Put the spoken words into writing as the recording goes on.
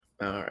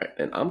All right,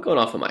 and I'm going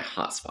off of my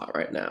hotspot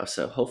right now,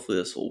 so hopefully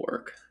this will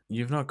work.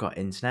 You've not got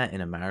internet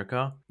in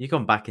America? You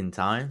gone back in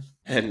time?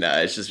 And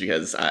it's just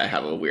because I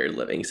have a weird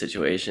living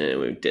situation,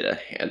 and we did a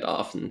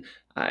handoff, and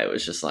I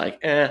was just like,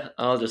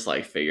 I'll just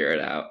like figure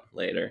it out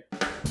later.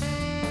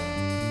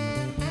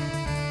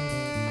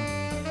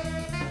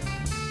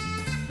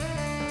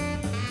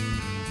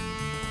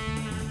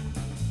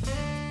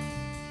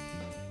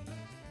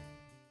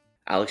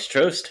 Alex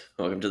Trost,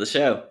 welcome to the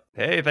show.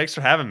 Hey, thanks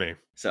for having me.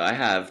 So I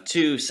have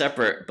two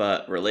separate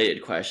but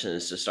related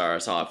questions to start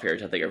us off here,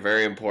 which I think are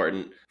very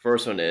important.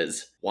 First one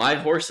is why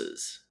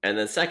horses, and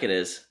then second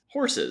is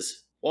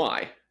horses,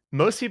 why?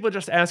 Most people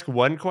just ask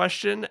one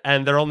question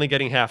and they're only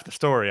getting half the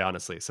story,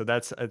 honestly. So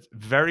that's a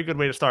very good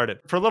way to start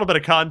it. For a little bit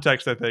of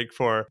context, I think,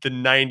 for the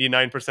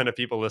 99% of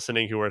people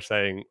listening who are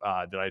saying,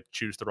 did I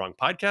choose the wrong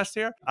podcast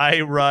here? I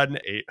run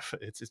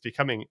it's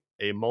becoming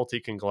a multi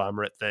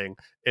conglomerate thing.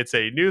 It's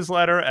a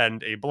newsletter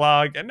and a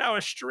blog and now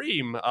a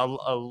stream,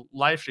 a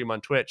live stream on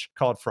Twitch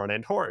called Front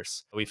End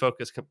Horse. We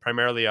focus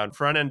primarily on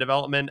front end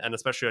development and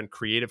especially on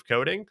creative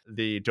coding.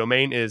 The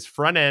domain is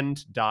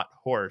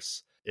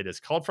frontend.horse. It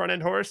is called Front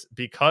End Horse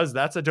because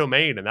that's a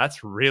domain, and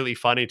that's really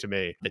funny to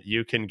me that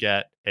you can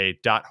get a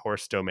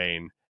 .horse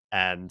domain.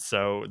 And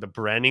so the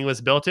branding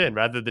was built in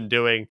rather than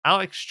doing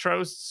Alex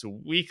Trost's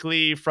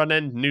weekly front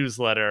end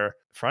newsletter,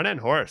 Front End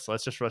Horse.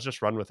 Let's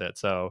just run with it.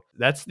 So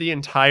that's the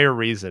entire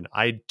reason.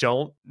 I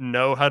don't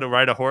know how to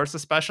ride a horse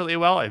especially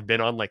well. I've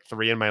been on like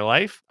 3 in my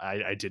life.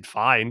 I did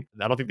fine.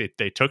 I don't think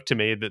they took to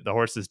me. That the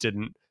horses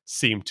didn't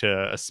seem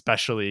to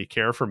especially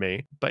care for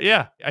me. But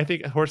yeah, I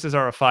think horses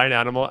are a fine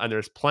animal and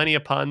there's plenty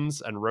of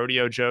puns and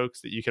rodeo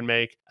jokes that you can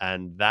make.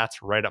 And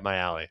that's right up my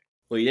alley.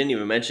 Well, you didn't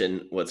even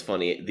mention what's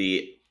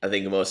funny. I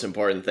think the most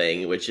important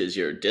thing, which is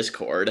your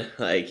Discord.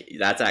 Like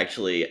that's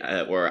actually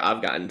where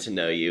I've gotten to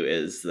know you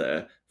is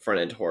the Front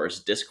End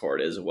Horse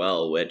Discord as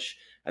well, which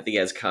I think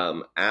has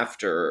come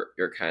after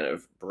your kind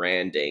of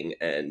branding,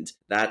 and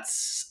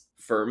that's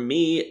for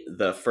me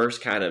the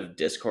first kind of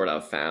Discord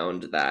I've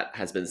found that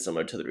has been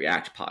similar to the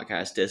React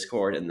podcast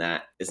Discord, in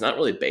that it's not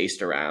really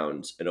based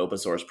around an open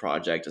source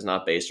project. It's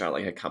not based around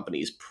like a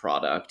company's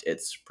product.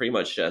 It's pretty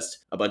much just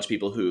a bunch of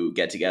people who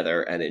get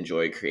together and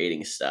enjoy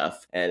creating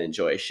stuff and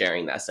enjoy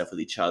sharing that stuff with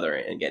each other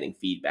and getting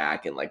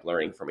feedback and like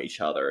learning from each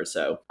other.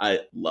 So I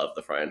love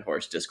the Front End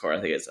Horse Discord.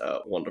 I think it's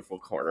a wonderful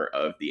corner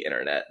of the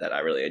internet that I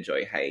really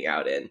enjoy hanging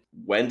out in.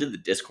 When did the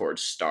Discord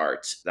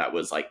start? That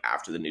was like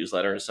after the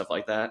newsletter and stuff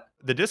like that?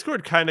 The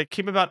Discord kind of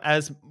came about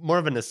as more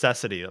of a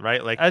necessity,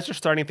 right? Like as you're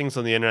starting things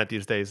on the internet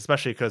these days,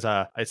 especially because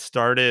I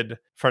started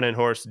Front End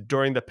Horse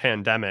during the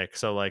pandemic.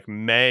 So like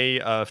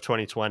May of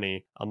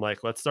 2020, I'm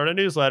like, let's start a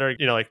newsletter,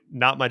 like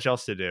not much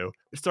else to do.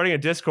 Starting a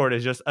Discord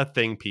is just a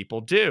thing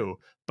people do.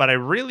 But I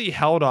really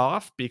held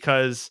off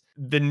because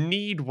the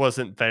need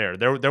wasn't there.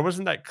 There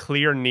wasn't that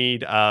clear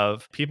need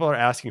of people are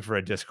asking for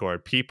a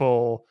Discord.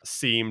 People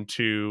seem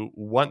to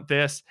want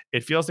this.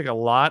 It feels like a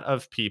lot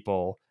of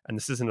people, and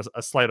this isn't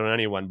a slight on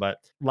anyone, but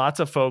lots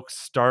of folks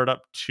start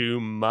up too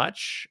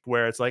much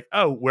where it's like,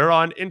 oh, we're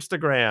on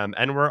Instagram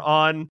and we're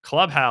on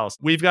Clubhouse.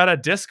 We've got a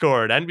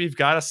Discord and we've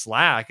got a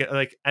Slack.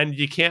 Like, and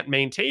you can't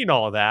maintain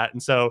all of that.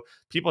 And so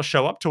people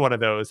show up to one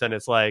of those and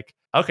it's like,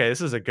 okay,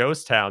 this is a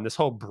ghost town. This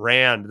whole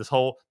brand, this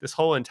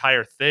whole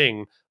entire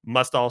thing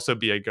must also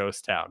be a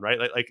ghost town, right?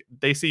 Like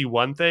they see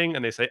one thing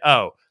and they say,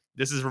 oh,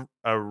 this is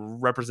a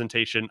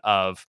representation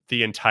of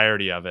the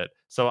entirety of it.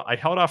 So I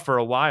held off for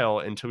a while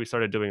until we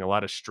started doing a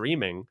lot of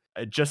streaming.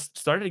 I just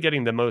started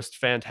getting the most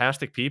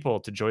fantastic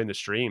people to join the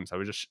streams. I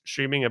was just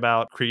streaming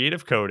about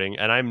creative coding,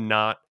 and I'm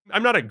not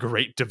a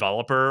great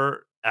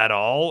developer at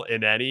all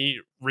in any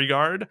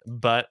regard,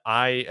 but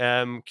I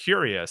am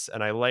curious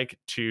and I like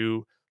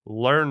to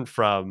learn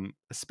from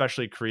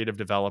especially creative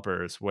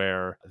developers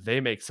where they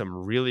make some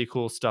really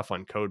cool stuff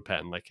on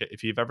CodePen. Like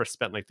if you've ever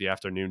spent like the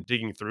afternoon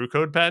digging through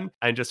CodePen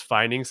and just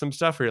finding some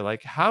stuff where you're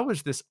like, how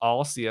is this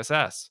all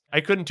CSS? I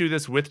couldn't do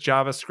this with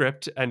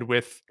JavaScript and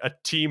with a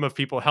team of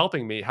people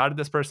helping me. How did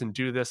this person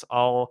do this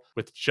all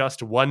with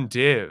just one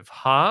div?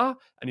 Huh?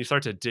 And you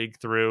start to dig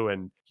through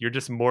and you're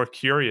just more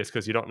curious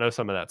because you don't know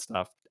some of that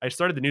stuff. I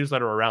started the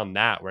newsletter around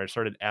that where I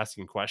started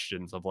asking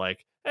questions of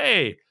like,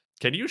 hey,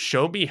 can you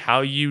show me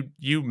how you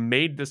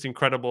made this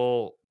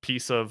incredible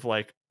piece of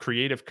like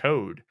creative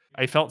code?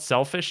 I felt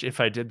selfish if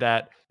I did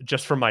that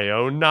just for my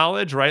own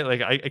knowledge, right?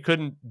 Like I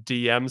couldn't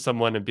DM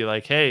someone and be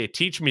like, hey,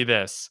 teach me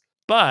this.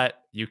 But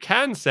you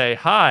can say,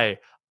 hi,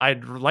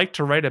 I'd like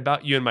to write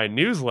about you in my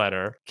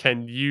newsletter.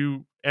 Can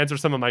you answer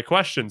some of my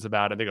questions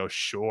about it? And they go,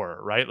 sure,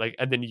 right? Like,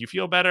 and then you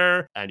feel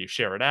better and you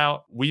share it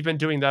out. We've been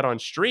doing that on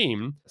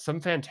stream. Some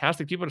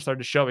fantastic people have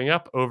started showing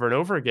up over and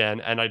over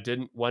again. And I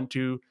didn't want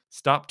to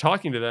stopped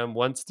talking to them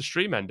once the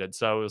stream ended.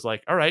 So it was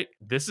like, all right,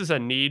 this is a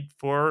need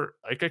for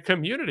like a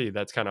community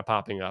that's kind of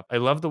popping up. I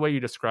love the way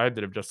you described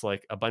it, of just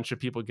like a bunch of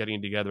people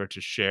getting together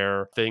to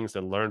share things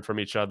and learn from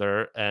each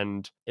other.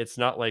 And it's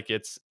not like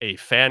it's a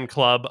fan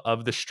club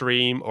of the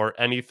stream or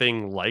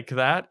anything like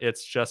that.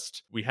 It's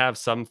just we have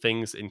some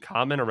things in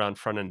common around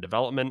front end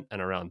development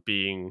and around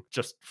being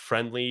just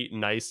friendly,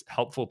 nice,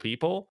 helpful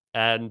people.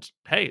 And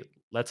hey,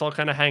 let's all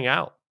kind of hang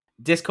out.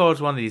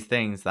 Discord's one of these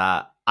things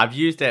that I've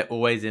used it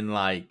always in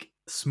like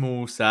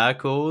small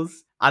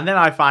circles. And then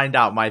I find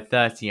out my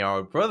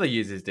 13-year-old brother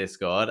uses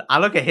Discord. I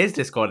look at his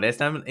Discord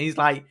list and he's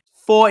like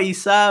 40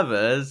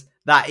 servers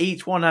that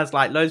each one has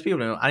like loads of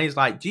people in it. And he's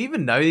like, do you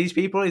even know these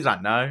people? He's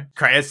like, no.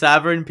 Create a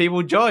server and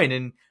people join.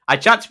 And I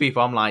chat to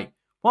people. I'm like,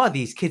 what are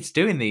these kids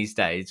doing these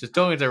days? Just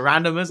talking to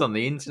randomers on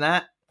the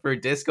internet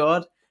through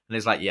Discord? And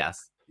it's like,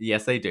 yes,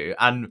 they do.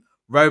 And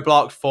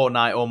Roblox,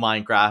 Fortnite, or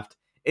Minecraft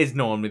is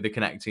normally the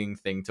connecting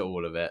thing to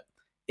all of it.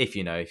 If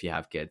you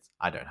have kids.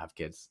 I don't have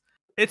kids.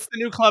 It's the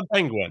new Club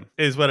Penguin,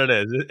 is what it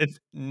is. It's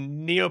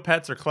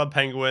Neopets or Club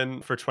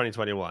Penguin for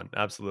 2021.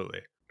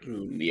 Absolutely.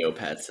 Ooh,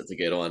 Neopets, that's a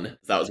good one.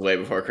 That was way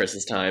before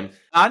Chris's time.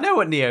 I know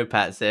what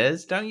Neopets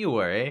is. Don't you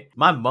worry.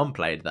 My mum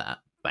played that.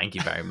 Thank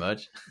you very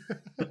much.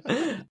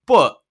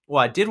 But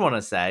what I did want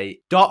to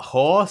say,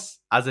 .horse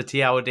as a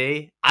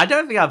TLD. I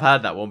don't think I've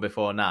heard that one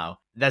before now.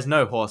 There's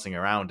no horsing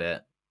around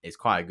it. It's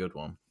quite a good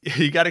one.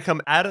 You got to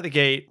come out of the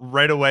gate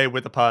right away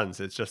with the puns.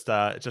 It's just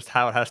how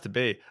it has to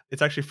be.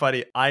 It's actually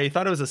funny. I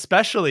thought it was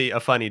especially a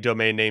funny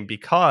domain name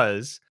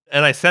because,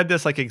 and I said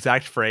this like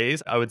exact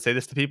phrase, I would say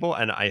this to people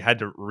and I had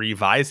to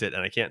revise it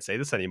and I can't say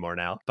this anymore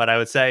now, but I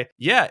would say,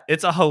 yeah,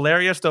 it's a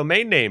hilarious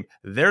domain name.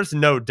 There's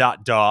no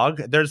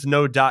 .dog, there's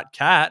no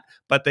 .cat,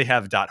 but they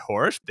have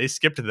 .horse. They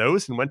skipped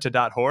those and went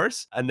to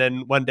 .horse. And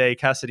then one day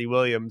Cassidy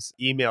Williams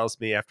emails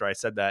me after I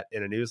said that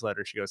in a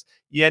newsletter. She goes,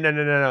 yeah,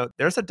 no.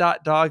 There's a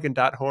 .dog and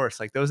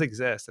 .horse. Like those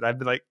exist. And I've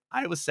been like,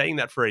 I was saying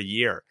that for a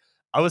year.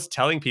 I was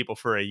telling people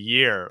for a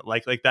year,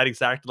 like that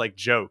exact like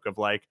joke of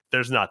like,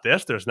 there's not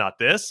this,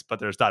 but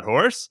there's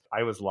 .horse.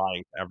 I was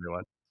lying to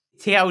everyone.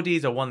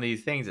 TLDs are one of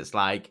these things. It's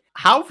like,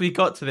 how have we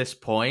got to this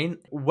point?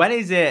 When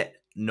is it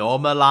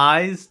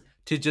normalized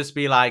to just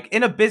be like,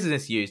 in a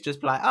business use,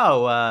 just be like,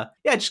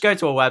 just go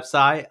to a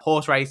website,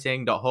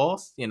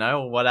 horseracing.horse,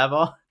 or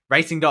whatever,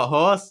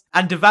 racing.horse.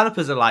 And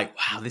developers are like,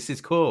 wow, this is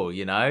cool,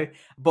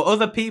 But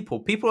other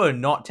people who are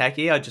not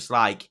techie are just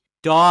like,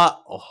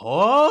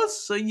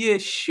 .horse? Are you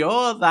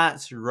sure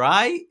that's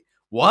right?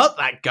 What?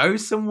 That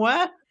goes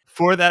somewhere?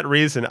 For that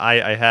reason,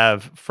 I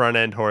have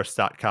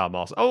frontendhorse.com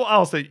also. Oh,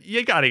 also,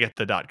 you got to get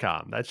the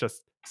 .com. That's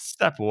just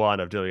step one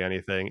of doing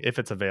anything. If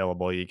it's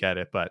available, you get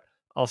it. But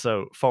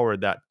also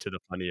forward that to the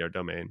funnier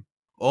domain.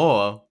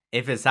 Or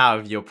if it's out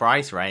of your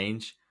price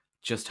range,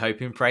 just hope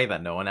and pray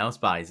that no one else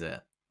buys it.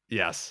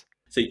 Yes.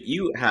 So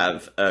you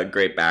have a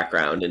great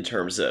background in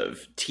terms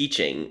of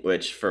teaching,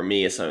 which for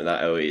me is something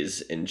that I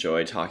always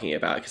enjoy talking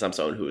about because I'm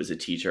someone who is a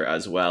teacher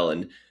as well.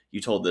 And you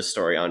told this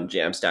story on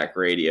Jamstack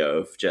Radio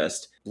of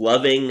just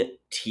loving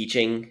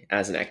teaching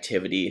as an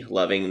activity,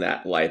 loving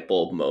that light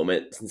bulb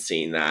moment and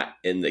seeing that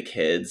in the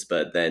kids,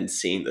 but then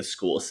seeing the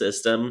school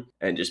system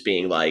and just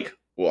being like,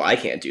 well, I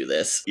can't do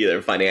this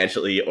either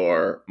financially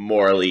or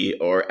morally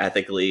or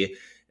ethically.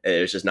 It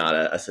was just not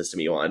a system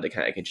you wanted to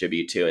kind of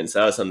contribute to. And so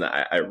that was something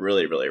that I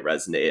really, really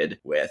resonated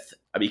with.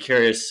 I'd be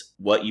curious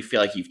what you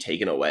feel like you've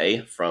taken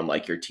away from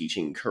like your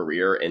teaching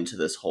career into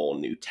this whole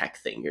new tech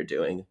thing you're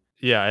doing.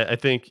 Yeah, I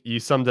think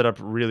you summed it up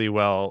really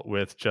well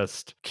with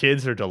just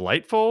kids are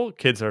delightful,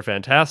 kids are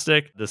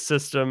fantastic. The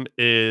system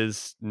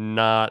is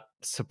not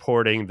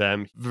supporting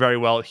them very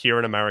well here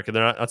in America.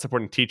 They're not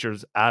supporting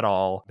teachers at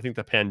all. I think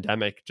the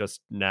pandemic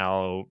just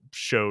now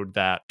showed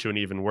that to an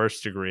even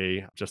worse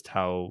degree, just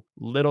how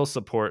little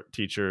support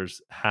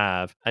teachers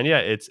have. And yeah,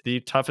 it's the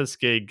toughest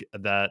gig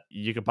that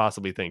you could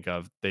possibly think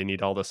of. They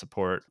need all the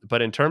support.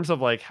 But in terms of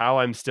like how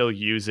I'm still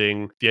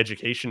using the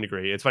education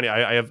degree, it's funny.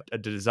 I have a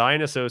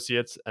design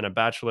associate's and a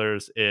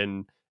bachelor's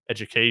in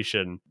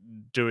education.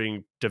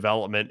 Doing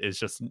development is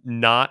just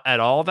not at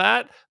all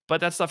that,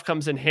 but that stuff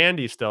comes in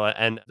handy still.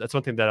 And that's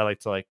one thing that I like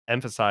to like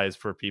emphasize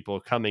for people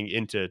coming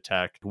into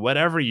tech.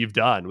 Whatever you've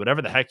done,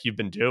 whatever the heck you've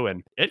been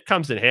doing, it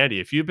comes in handy.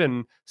 If you've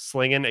been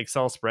slinging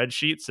Excel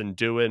spreadsheets and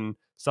doing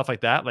stuff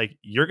like that, like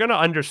you're going to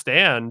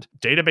understand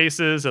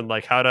databases and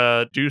like how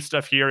to do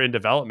stuff here in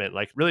development.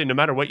 Like really, no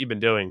matter what you've been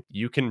doing,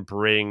 you can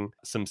bring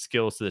some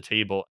skills to the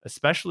table,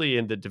 especially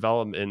in the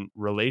development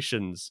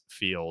relations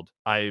field.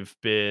 I've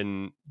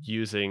been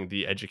using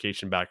the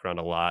education background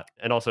a lot.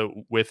 And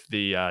also with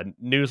the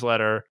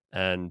newsletter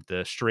and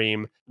the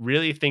stream,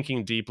 really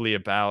thinking deeply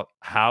about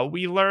how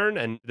we learn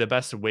and the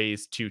best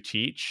ways to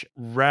teach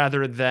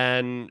rather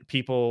than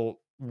people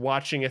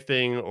watching a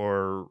thing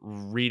or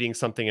reading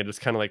something and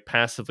just kind of like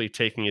passively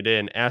taking it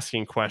in,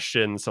 asking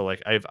questions. So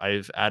like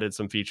I've added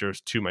some features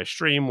to my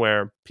stream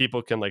where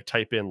people can like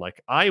type in like,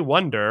 I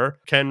wonder,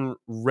 can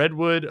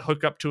Redwood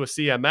hook up to a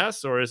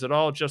CMS or is it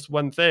all just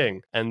one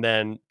thing? And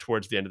then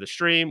towards the end of the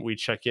stream, we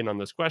check in on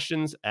those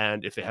questions.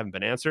 And if they haven't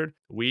been answered,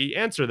 we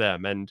answer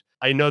them. And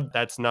I know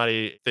that's not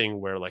a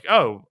thing where like,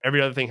 oh,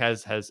 every other thing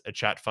has a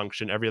chat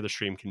function. Every other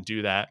stream can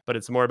do that. But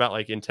it's more about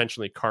like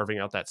intentionally carving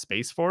out that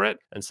space for it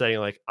and saying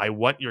like, I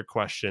want your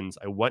questions.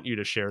 I want you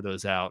to share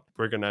those out.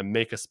 We're going to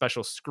make a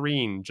special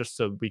screen just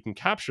so we can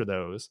capture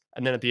those.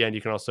 And then at the end,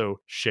 you can also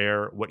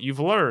share what you've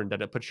learned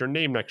and it puts your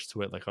name next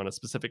to it, like on a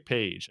specific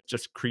page.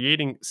 Just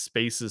creating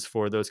spaces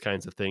for those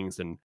kinds of things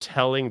and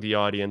telling the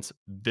audience,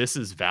 this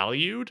is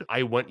valued.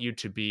 I want you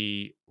to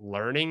be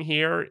learning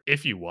here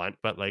if you want,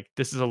 but like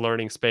this is a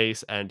learning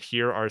space and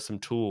here are some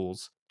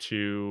tools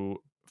to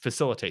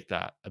facilitate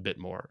that a bit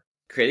more.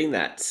 Creating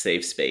that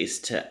safe space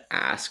to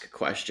ask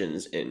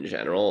questions in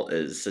general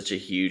is such a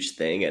huge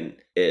thing and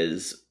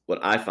is what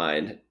I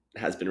find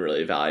has been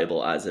really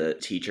valuable as a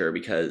teacher,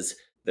 because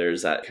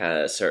there's that kind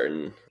of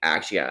certain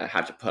act you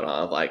have to put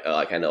on of like, oh,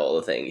 like I know all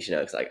the things,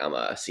 because like I'm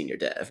a senior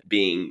dev.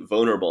 Being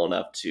vulnerable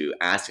enough to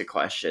ask a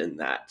question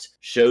that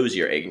shows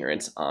your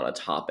ignorance on a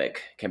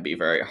topic can be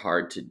very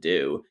hard to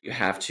do. You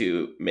have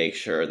to make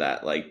sure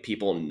that like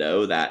people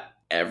know that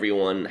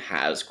everyone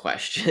has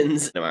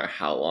questions no matter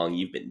how long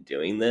you've been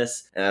doing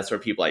this. And that's where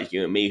people like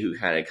you and me who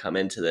kind of come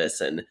into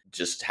this and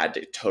just had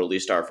to totally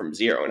start from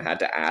zero and had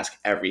to ask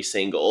every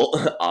single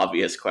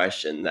obvious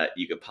question that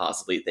you could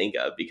possibly think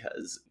of,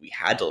 because we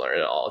had to learn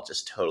it all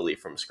just totally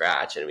from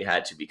scratch. And we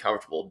had to be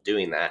comfortable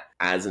doing that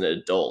as an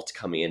adult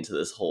coming into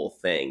this whole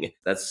thing.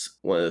 That's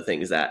one of the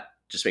things that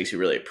just makes you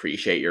really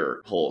appreciate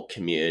your whole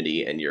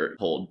community and your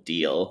whole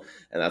deal.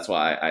 And that's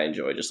why I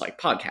enjoy just like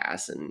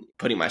podcasts and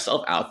putting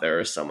myself out there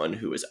as someone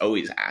who is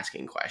always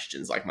asking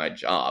questions. Like my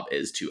job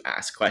is to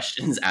ask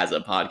questions as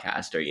a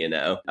podcaster,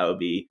 I would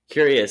be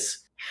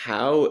curious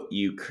how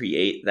you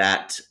create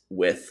that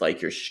with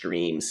like your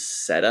stream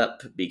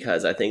setup,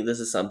 because I think this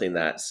is something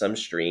that some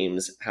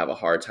streams have a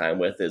hard time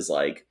with, is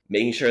like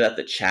making sure that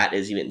the chat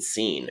is even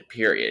seen,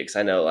 period. Because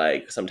I know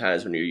like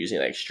sometimes when you're using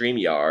like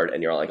StreamYard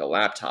and you're on like a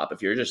laptop,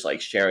 if you're just like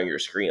sharing your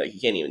screen, like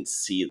you can't even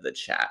see the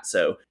chat.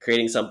 So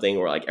creating something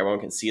where like everyone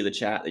can see the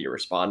chat, that you're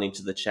responding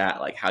to the chat,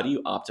 like how do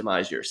you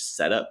optimize your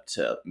setup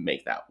to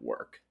make that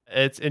work?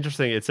 It's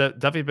interesting. It's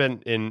definitely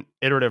been an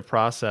iterative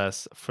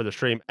process for the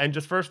stream. And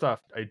just first off,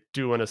 I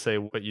do want to say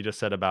what you just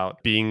said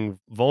about being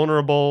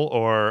vulnerable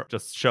or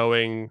just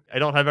showing I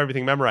don't have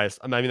everything memorized.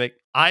 I mean, like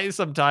I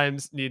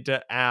sometimes need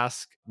to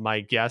ask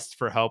my guests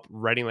for help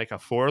writing like a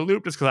for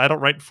loop just because I don't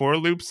write for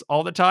loops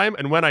all the time.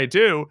 And when I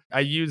do, I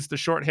use the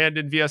shorthand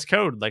in VS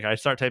Code. Like I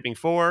start typing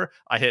for,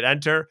 I hit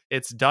enter,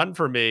 it's done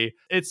for me.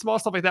 It's small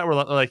stuff like that where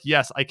like,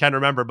 yes, I can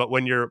remember. But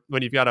when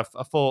you've got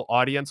a full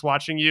audience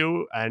watching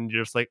you and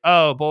you're just like,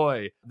 oh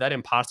boy, that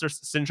imposter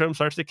syndrome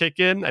starts to kick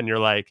in. And you're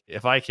like,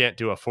 if I can't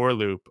do a for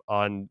loop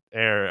on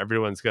air,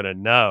 everyone's going to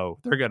know.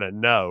 They're going to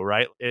know,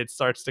 right? It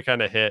starts to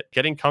kind of hit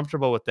getting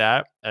comfortable with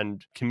that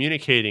and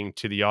communicating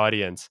to the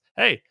audience,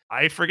 hey,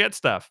 I forget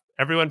stuff.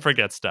 Everyone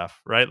forgets stuff,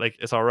 right? Like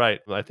it's all right.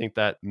 I think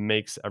that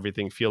makes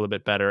everything feel a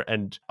bit better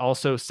and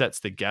also sets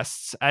the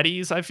guests at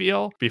ease, I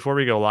feel. Before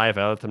we go live,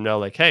 I let them know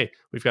like, hey,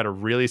 we've got a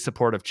really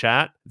supportive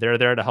chat. They're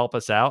there to help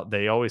us out.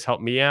 They always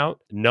help me out.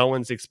 No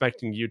one's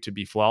expecting you to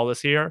be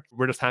flawless here.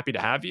 We're just happy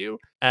to have you.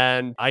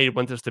 And I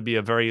want this to be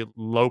a very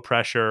low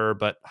pressure,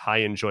 but high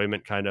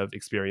enjoyment kind of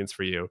experience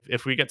for you.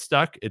 If we get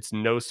stuck, it's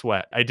no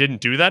sweat. I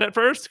didn't do that at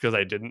first because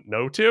I didn't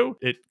know to.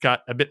 It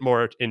got a bit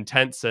more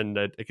intense and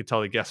I could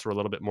tell the guests were a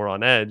little bit more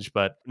on edge.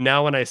 But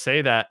now when I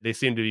say that, they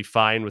seem to be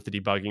fine with the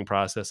debugging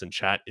process and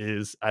chat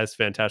is as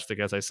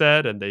fantastic as I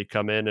said. And they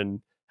come in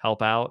and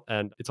help out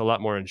and it's a lot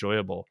more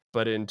enjoyable.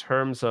 But in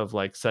terms of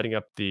like setting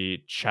up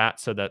the chat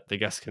so that the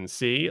guests can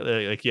see,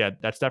 like, yeah,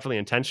 that's definitely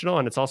intentional.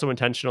 And it's also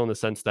intentional in the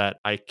sense that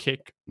I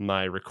kick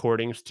my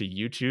recordings to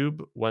YouTube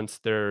once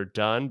they're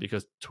done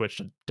because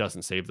Twitch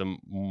doesn't save them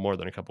more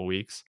than a couple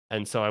weeks.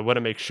 And so I want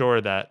to make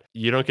sure that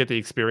you don't get the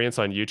experience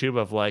on YouTube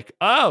of like,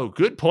 oh,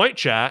 good point,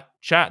 chat,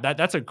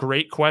 that's a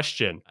great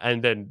question.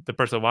 And then the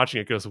person watching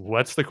it goes,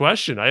 what's the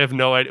question? I have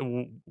no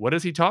idea. What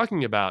is he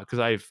talking about? Because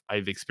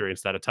I've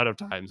experienced that a ton of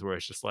times where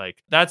it's just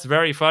like, that's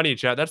very funny,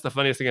 chat. That's the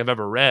funniest thing I've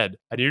ever read.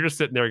 And you're just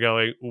sitting there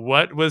going,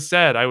 what was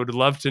said? I would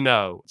love to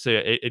know. So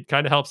it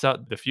kind of helps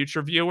out the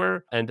future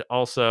viewer and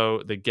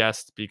also the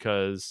guest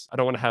because I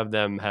don't want to have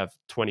them have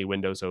 20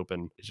 windows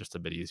open. It's just a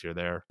bit easier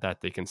there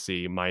that they can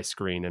see my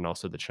screen and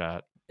also the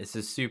chat. It's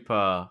a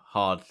super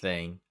hard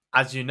thing.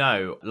 As you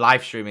know,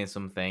 live streaming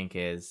something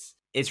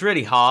it's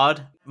really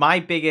hard. My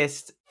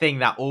biggest thing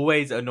that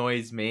always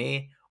annoys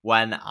me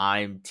when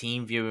I'm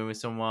team viewing with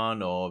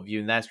someone or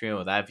viewing their screen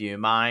or they're viewing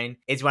mine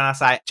is when I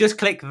say, just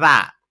click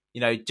that,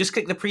 just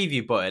click the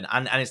preview button.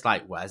 And it's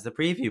like, where's the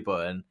preview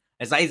button?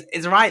 It's like,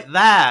 it's right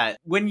there.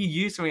 When you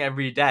use something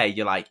every day,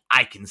 you're like,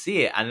 I can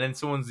see it. And then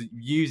someone's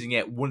using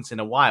it once in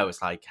a while.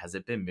 It's like, has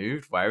it been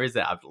moved? Where is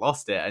it? I've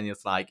lost it. And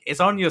it's like,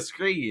 it's on your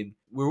screen.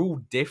 we're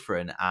all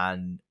different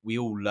and we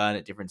all learn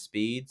at different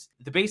speeds.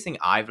 The biggest thing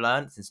I've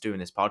learned since doing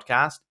this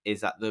podcast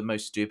is that the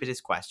most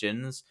stupidest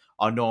questions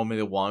are normally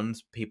the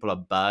ones people are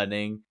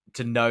burning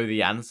to know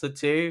the answer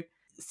to.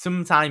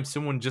 Sometimes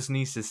someone just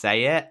needs to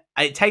say it.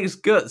 It takes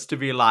guts to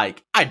be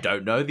like, I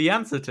don't know the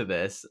answer to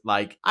this.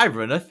 Like, I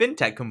run a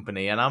fintech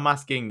company and I'm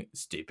asking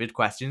stupid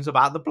questions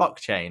about the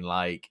blockchain.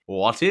 Like,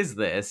 what is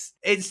this?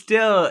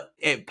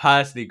 It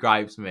personally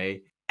gripes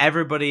me.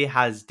 Everybody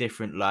has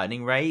different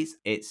learning rates.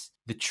 It's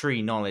the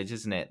tree knowledge,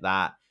 isn't it?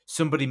 That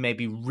somebody may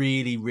be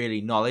really,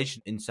 really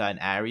knowledgeable in certain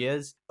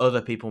areas,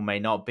 other people may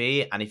not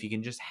be. And if you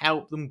can just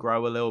help them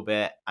grow a little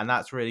bit, and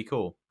that's really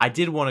cool. I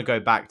did want to go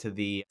back to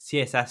the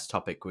CSS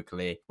topic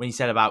quickly. When you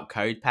said about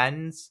code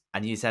pens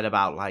and you said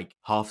about like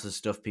half the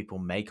stuff people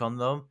make on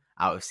them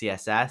out of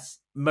CSS,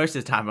 most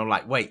of the time I'm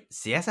like, wait,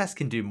 CSS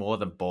can do more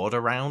than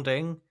border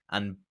rounding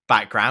and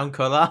background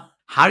color?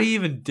 How do you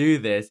even do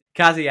this?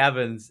 Cassie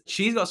Evans,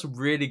 she's got some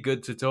really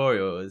good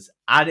tutorials.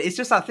 And it's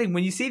just that thing,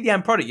 when you see the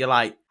end product, you're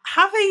like,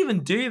 how do they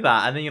even do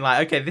that? And then you're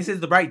like, okay, this is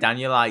the breakdown.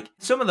 You're like,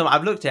 some of them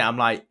I've looked at, I'm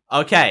like,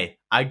 okay,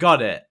 I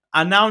got it.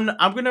 And now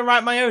I'm going to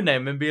write my own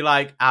name and be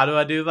like, how do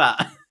I do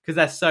that? Because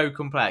they're so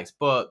complex.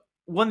 But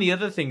one of the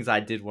other things I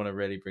did want to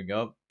really bring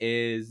up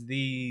is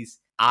these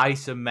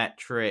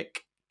isometric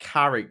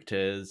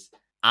characters,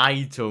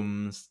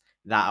 items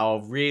that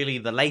are really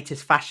the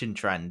latest fashion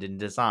trend in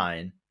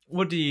design.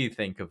 What do you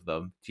think of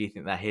them? Do you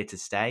think they're here to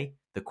stay?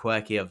 The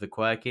quirky of the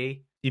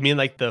quirky? You mean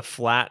like the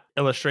flat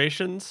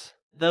illustrations?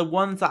 The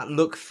ones that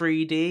look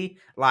 3D,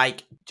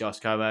 like Josh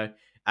Como,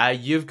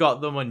 you've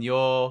got them on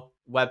your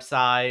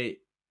website.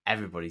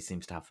 Everybody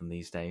seems to have them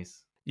these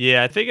days.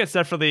 Yeah, I think it's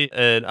definitely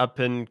an up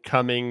and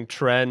coming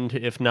trend,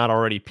 if not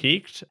already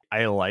peaked.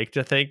 I like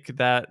to think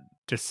that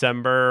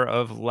December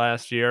of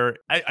last year,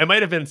 I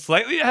might have been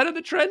slightly ahead of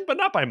the trend, but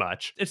not by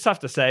much. It's tough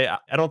to say.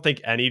 I don't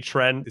think any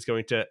trend is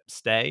going to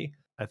stay.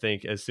 I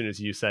think as soon as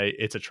you say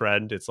it's a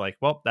trend, it's like,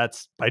 well,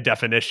 that's by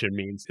definition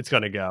means it's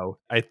going to go.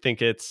 I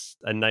think it's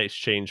a nice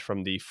change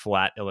from the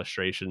flat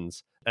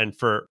illustrations. And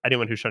for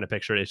anyone who's trying to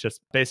picture it, it's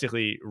just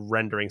basically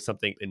rendering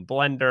something in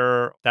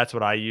Blender. That's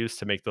what I use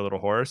to make the little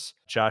horse.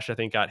 Josh, I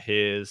think, got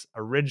his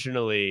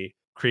originally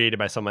created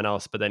by someone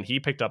else, but then he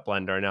picked up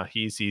Blender. Now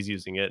he's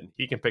using it.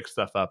 He can pick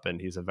stuff up, and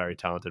he's a very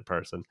talented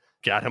person.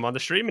 Got him on the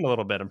stream in a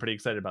little bit. I'm pretty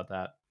excited about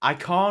that. I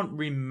can't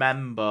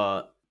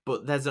remember,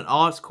 but there's an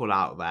article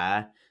out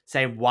there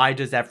saying, why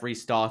does every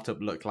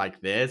startup look like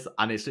this?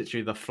 And it's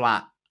literally the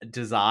flat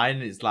design.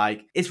 It's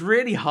like, it's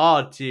really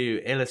hard to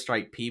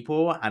illustrate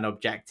people and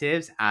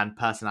objectives and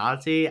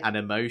personality and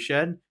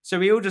emotion. So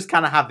we all just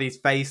kind of have these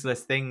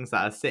faceless things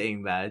that are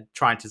sitting there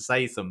trying to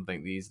say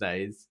something these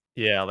days.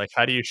 Yeah, like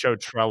how do you show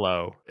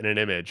Trello in an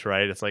image,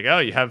 right? It's like, oh,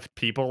 you have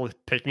people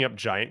picking up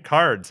giant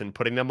cards and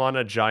putting them on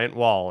a giant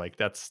wall. Like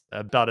that's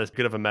about as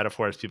good of a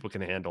metaphor as people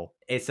can handle.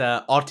 It's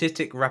a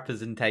artistic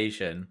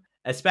representation,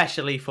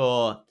 especially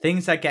for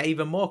things that get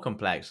even more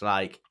complex.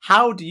 Like,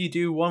 how do you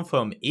do one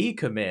from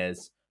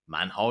e-commerce?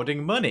 Man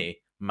holding money,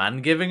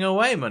 man giving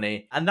away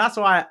money. And that's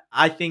why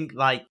I think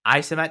like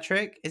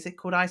isometric, is it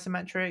called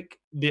isometric?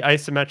 The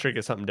isometric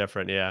is something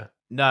different, yeah.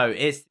 No,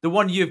 it's the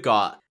one you've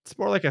got. It's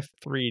more like a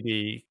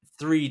 3D,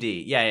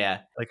 3D.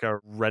 Yeah. like a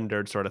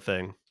rendered sort of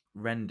thing.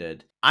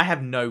 Rendered. I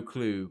have no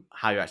clue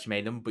how you actually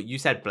made them, but you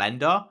said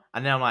Blender,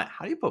 and then I'm like,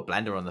 how do you put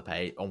Blender on the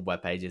page on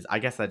web pages? I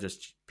guess they're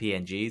just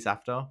PNGs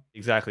after.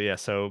 Exactly, yeah.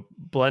 So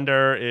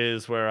Blender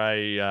is where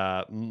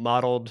I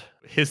modeled.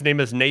 His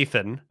name is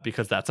Nathan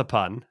because that's a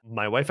pun.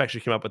 My wife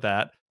actually came up with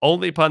that.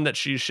 Only pun that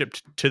she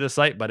shipped to the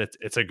site, but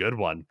it's a good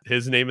one.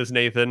 His name is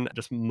Nathan.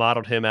 Just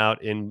modeled him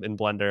out in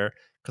Blender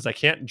because I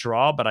can't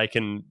draw, but I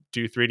can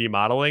do 3D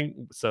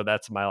modeling. So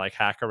that's my like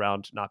hack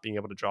around not being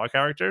able to draw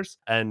characters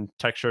and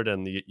textured,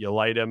 and you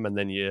light them and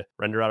then you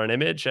render out an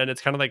image, and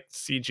it's kind of like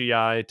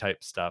CGI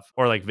type stuff,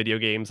 or like video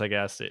games, I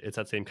guess. It's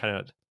that same kind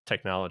of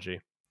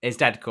technology. It's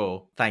dead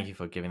cool. Thank you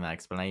for giving that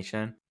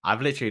explanation.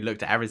 I've literally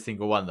looked at every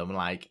single one of them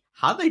like,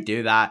 how do they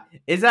do that?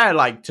 Is there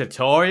like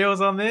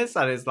tutorials on this?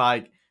 And it's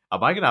like,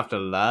 am I going to have to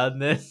learn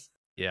this?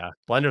 Yeah,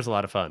 Blender's a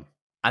lot of fun.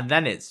 And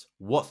then it's,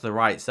 what's the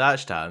right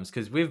search terms?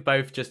 Because we've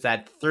both just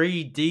said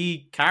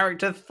 3D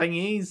character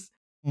thingies.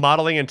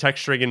 Modeling and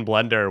texturing in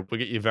Blender will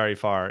get you very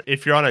far.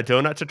 If you're on a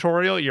donut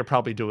tutorial, you're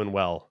probably doing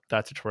well.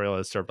 That tutorial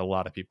has served a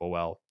lot of people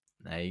well.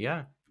 There you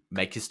go.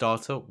 Make your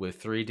startup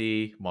with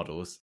 3D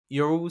models.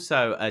 You're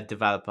also a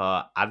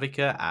developer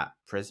advocate at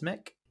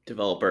Prismic.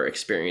 Developer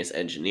experience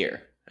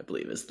engineer, I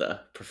believe, is the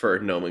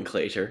preferred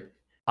nomenclature.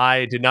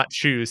 I did not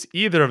choose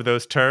either of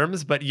those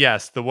terms, but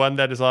yes, the one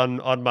that is on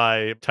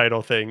my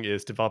title thing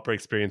is developer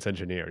experience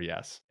engineer.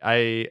 Yes,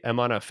 I am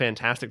on a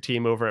fantastic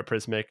team over at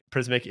Prismic.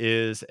 Prismic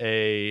is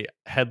a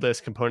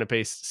headless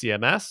component-based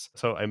CMS,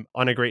 so I'm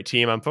on a great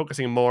team. I'm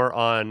focusing more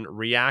on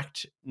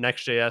React,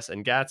 Next.js,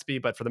 and Gatsby,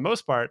 but for the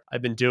most part,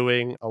 I've been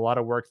doing a lot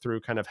of work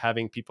through kind of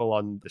having people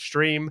on the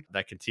stream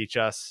that can teach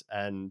us,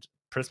 and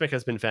Prismic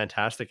has been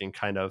fantastic in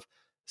kind of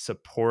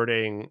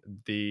supporting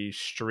the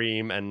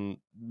stream and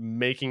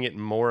making it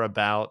more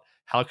about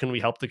how can we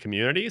help the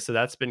community? So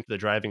that's been the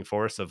driving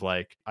force of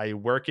like, I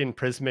work in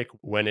Prismic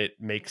when it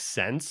makes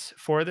sense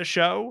for the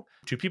show.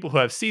 To people who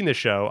have seen the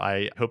show,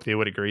 I hope they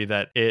would agree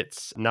that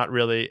it's not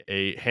really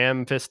a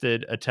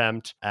ham-fisted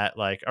attempt at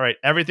like, all right,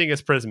 everything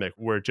is Prismic.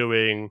 We're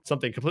doing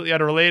something completely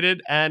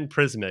unrelated and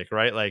Prismic,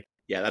 right? Like,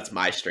 Yeah, that's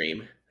my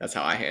stream. That's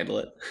how I handle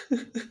it.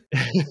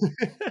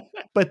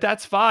 but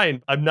that's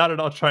fine. I'm not at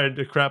all trying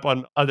to crap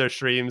on other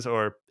streams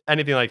or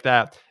anything like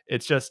that.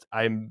 It's just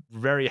I'm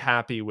very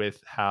happy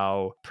with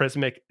how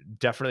Prismic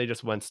definitely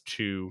just wants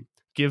to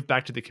give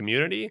back to the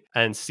community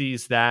and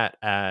sees that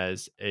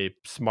as a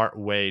smart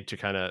way to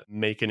kind of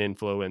make an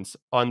influence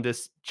on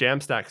this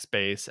Jamstack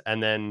space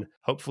and then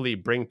hopefully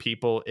bring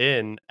people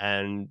in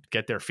and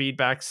get their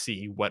feedback,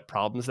 see what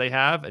problems they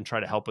have and try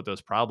to help with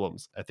those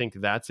problems. I think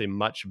that's a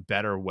much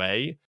better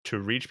way to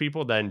reach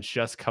people than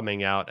just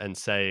coming out and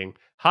saying,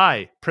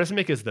 hi,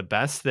 Prismic is the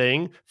best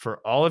thing for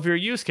all of your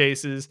use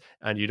cases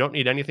and you don't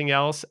need anything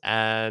else.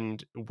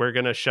 And we're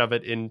going to shove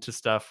it into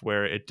stuff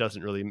where it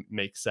doesn't really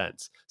make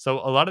sense. So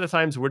a lot of the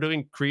times we're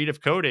doing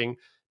creative coding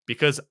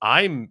because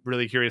I'm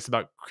really curious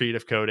about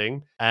creative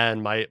coding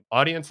and my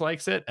audience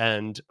likes it.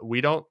 And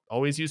we don't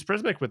always use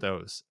Prismic with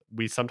those.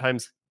 We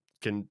sometimes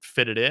can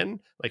fit it in,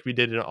 like we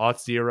did an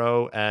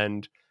Auth0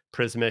 and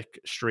Prismic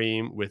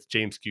stream with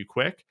James Q.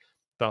 Quick.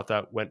 Thought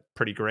that went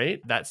pretty great.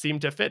 That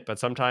seemed to fit, but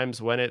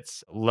sometimes when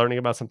it's learning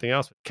about something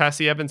else,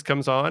 Cassie Evans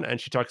comes on and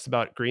she talks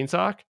about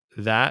GreenSock.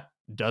 That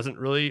doesn't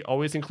really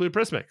always include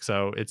Prismic.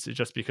 So it's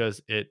just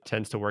because it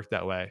tends to work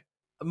that way.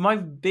 My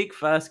big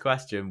first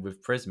question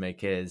with Prismic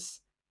is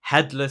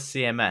headless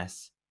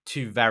CMS,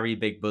 two very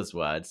big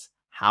buzzwords.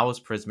 How is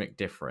Prismic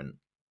different?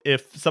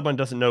 If someone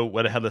doesn't know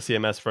what a headless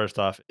CMS, first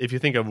off, if you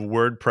think of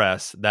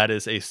WordPress, that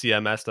is a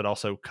CMS that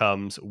also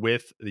comes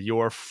with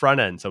your front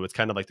end. So it's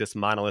kind of like this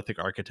monolithic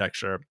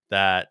architecture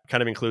that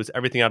kind of includes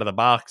everything out of the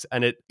box.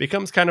 And it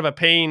becomes kind of a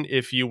pain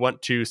if you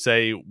want to,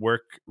 say,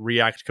 work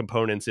React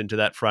components into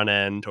that front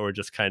end or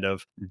just kind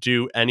of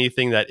do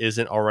anything that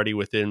isn't already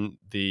within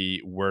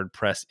the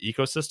WordPress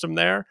ecosystem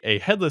there. A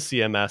headless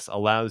CMS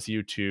allows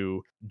you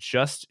to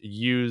just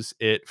use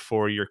it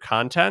for your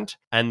content,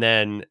 and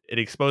then it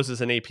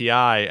exposes an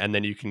API, and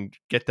then you can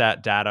get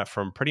that data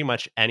from pretty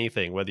much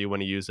anything, whether you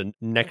want to use a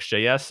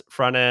Next.js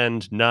front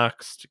end,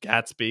 Nuxt,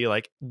 Gatsby,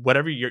 like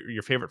whatever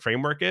your favorite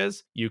framework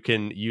is, you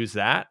can use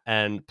that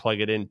and plug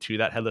it into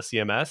that headless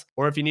CMS.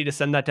 Or if you need to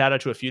send that data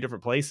to a few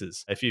different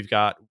places, if you've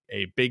got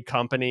a big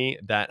company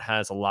that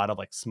has a lot of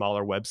like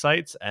smaller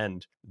websites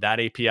and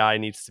that API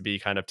needs to be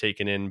kind of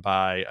taken in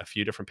by a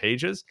few different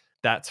pages,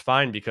 that's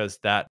fine because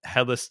that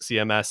headless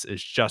CMS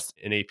is just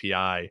an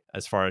API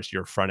as far as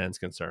your front end's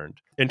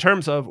concerned. In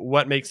terms of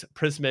what makes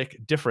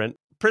Prismic different,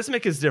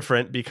 Prismic is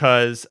different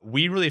because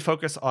we really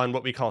focus on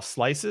what we call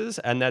slices,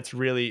 and that's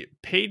really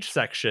page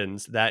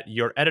sections that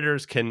your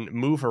editors can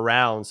move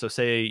around. So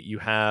say you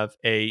have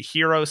a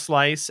hero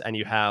slice and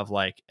you have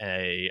like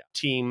a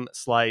team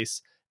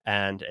slice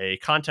and a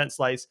content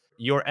slice.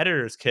 Your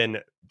editors can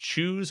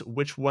choose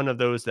which one of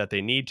those that they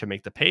need to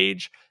make the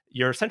page.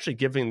 You're essentially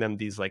giving them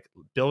these like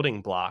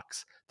building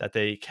blocks that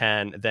they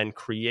can then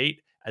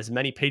create as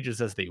many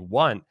pages as they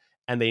want.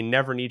 And they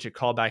never need to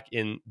call back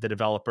in the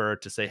developer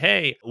to say,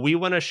 hey, we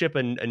want to ship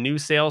a new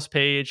sales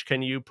page.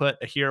 Can you put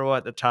a hero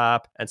at the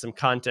top and some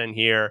content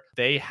here?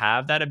 They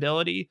have that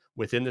ability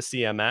within the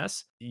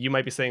CMS. You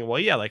might be saying, well,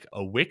 yeah, like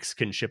a Wix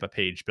can ship a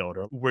page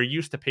builder. We're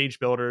used to page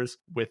builders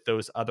with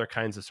those other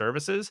kinds of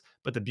services.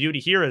 But the beauty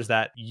here is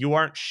that you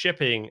aren't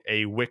shipping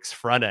a Wix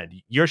front end.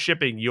 You're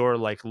shipping your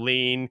like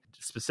lean,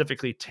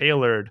 specifically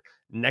tailored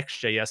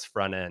Next.js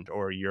front end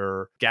or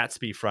your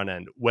Gatsby front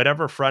end,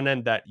 whatever front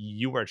end that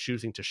you are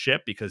choosing to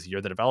ship because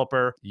you're the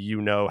developer, you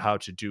know how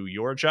to do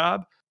your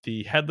job.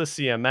 The headless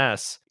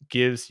CMS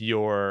gives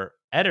your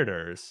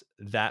editors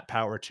that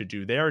power to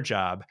do their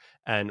job.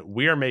 And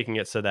we are making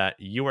it so that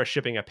you are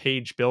shipping a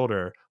page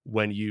builder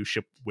when you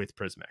ship with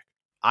Prismic.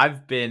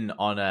 I've been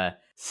on a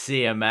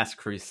CMS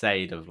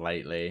crusade of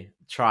lately,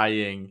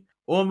 trying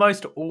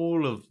almost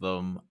all of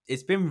them.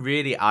 It's been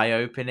really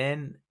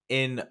eye-opening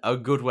in a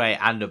good way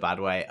and a bad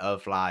way,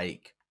 of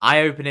like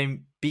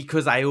eye-opening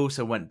because I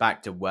also went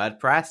back to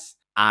WordPress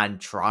and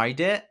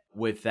tried it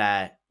with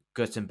their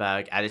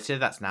Gutenberg editor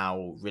that's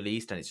now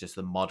released, and it's just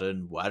the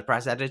modern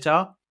WordPress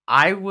editor.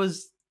 I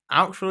was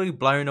actually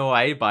blown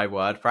away by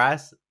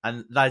WordPress,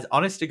 and that is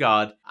honest to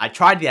God. I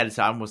tried the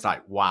editor and was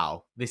like,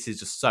 wow, this is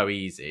just so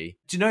easy.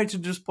 Do you know, to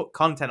just put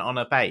content on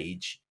a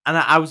page? And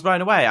I was blown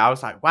away. I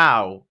was like,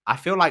 wow, I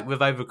feel like we've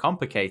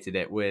overcomplicated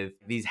it with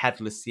these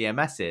headless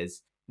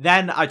CMSs.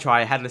 Then I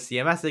try headless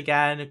CMS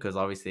again because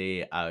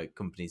obviously a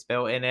company's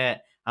built in it.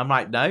 I'm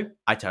like, no,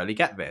 I totally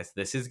get this.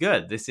 This is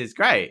good. This is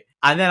great.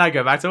 And then I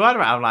go back to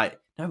WordPress. I'm like,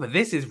 no, but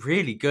this is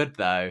really good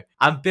though.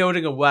 I'm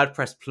building a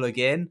WordPress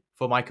plugin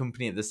for my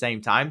company at the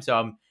same time. So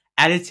I'm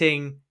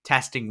editing,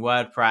 testing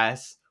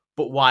WordPress,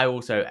 but while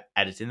also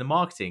editing the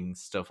marketing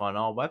stuff on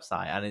our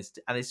website.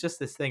 And it's just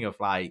this thing of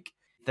like,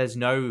 there's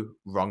no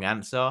wrong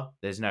answer.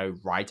 There's no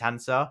right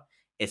answer.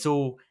 It's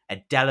all a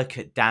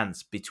delicate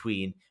dance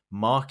between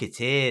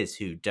marketeers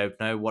who don't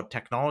know what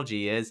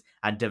technology is,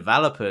 and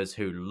developers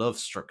who love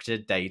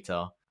structured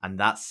data. And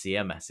that's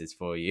CMSs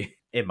for you,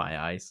 in my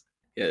eyes.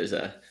 Yeah, there's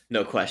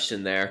no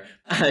question there.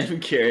 I'm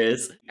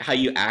curious how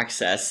you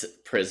access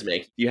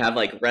Prismic. You have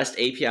like REST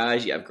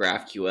APIs, you have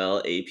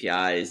GraphQL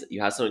APIs,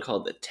 you have something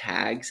called the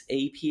Tags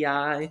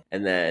API,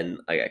 and then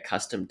like a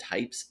custom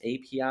types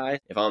API.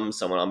 If I'm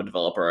someone, I'm a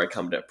developer, I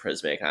come to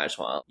Prismic and I just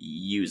want to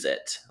use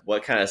it.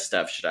 What kind of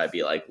stuff should I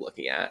be like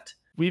looking at?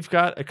 We've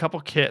got a couple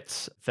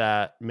kits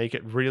that make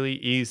it really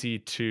easy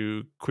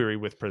to query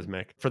with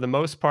Prismic. For the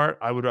most part,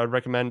 I'd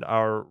recommend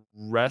our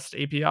REST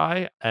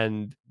API,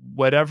 and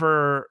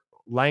whatever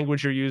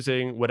language you're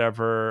using,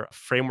 whatever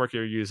framework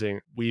you're using,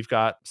 we've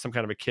got some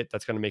kind of a kit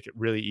that's going to make it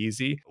really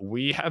easy.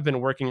 We have been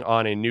working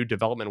on a new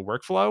development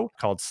workflow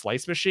called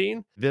Slice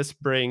Machine. This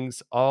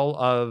brings all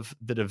of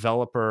the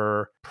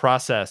developer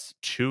process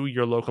to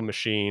your local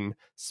machine,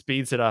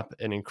 speeds it up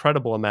an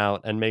incredible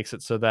amount, and makes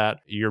it so that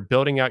you're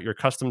building out your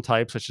custom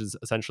types, which is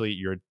essentially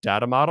your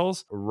data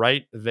models,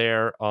 right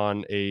there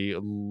on a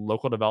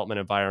local development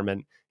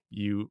environment.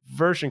 You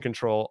version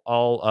control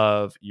all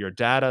of your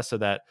data so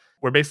that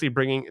we're basically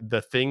bringing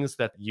the things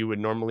that you would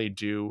normally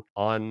do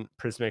on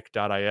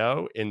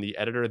Prismic.io in the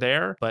editor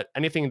there, but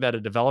anything that a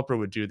developer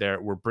would do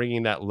there, we're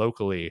bringing that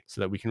locally so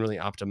that we can really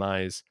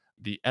optimize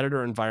the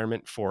editor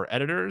environment for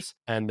editors,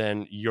 and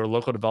then your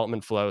local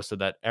development flow so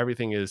that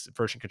everything is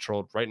version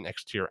controlled right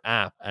next to your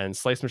app. And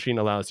Slice Machine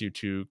allows you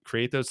to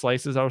create those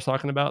slices I was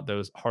talking about,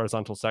 those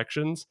horizontal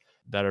sections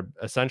that are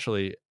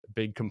essentially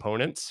big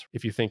components.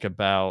 If you think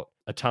about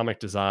atomic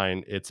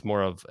design, it's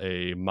more of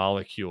a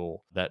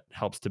molecule that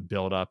helps to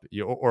build up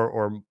your,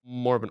 or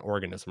more of an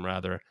organism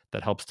rather,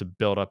 that helps to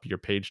build up your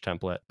page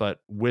template. But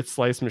with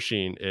Slice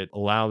Machine, it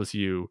allows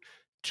you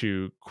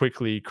to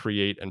quickly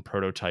create and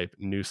prototype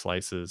new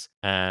slices.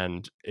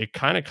 And it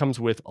kind of comes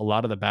with a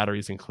lot of the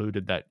batteries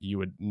included that you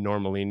would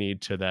normally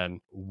need to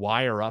then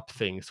wire up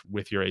things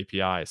with your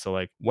API. So,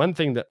 like, one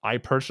thing that I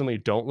personally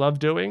don't love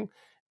doing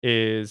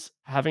is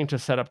having to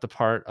set up the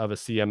part of a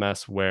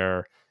CMS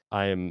where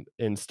I am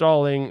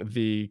installing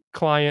the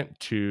client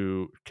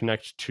to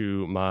connect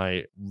to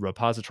my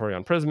repository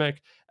on Prismic,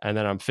 and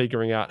then I'm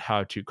figuring out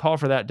how to call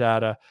for that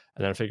data,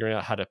 and then figuring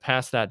out how to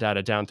pass that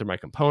data down through my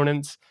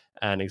components,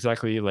 and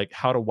exactly like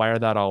how to wire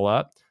that all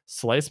up.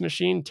 Slice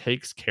Machine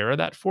takes care of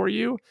that for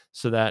you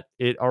so that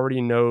it already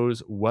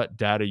knows what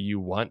data you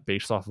want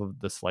based off of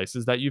the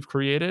slices that you've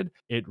created.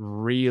 It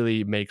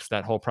really makes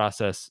that whole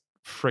process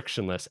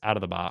frictionless out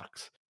of the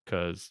box,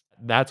 because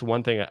that's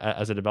one thing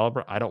as a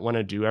developer I don't want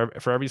to do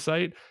for every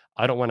site.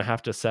 I don't want to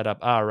have to set up,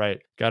 all right,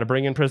 got to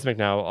bring in Prismic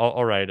now.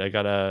 All right, I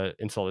got to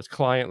install this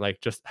client.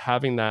 Like, just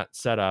having that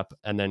set up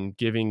and then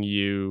giving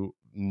you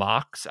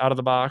mocks out of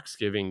the box,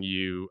 giving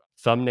you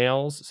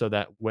thumbnails so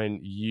that when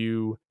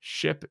you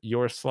ship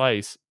your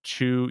slice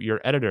to your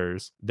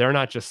editors, they're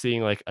not just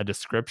seeing like a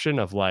description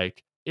of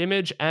like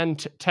image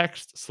and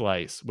text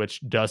slice,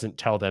 which doesn't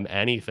tell them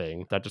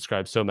anything. That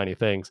describes so many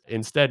things.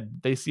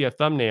 Instead, they see a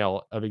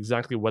thumbnail of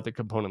exactly what the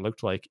component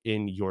looked like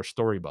in your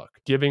storybook,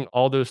 giving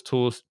all those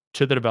tools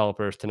to the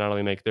developers to not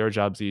only make their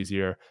jobs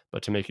easier,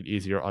 but to make it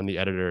easier on the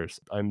editors.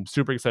 I'm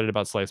super excited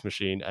about Slice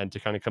Machine. And to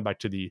kind of come back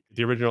to the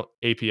original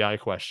API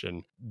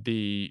question,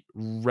 the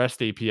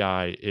REST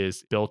API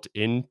is built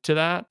into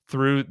that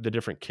through the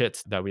different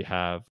kits that we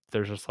have.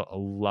 There's just a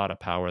lot of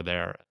power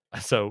there.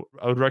 So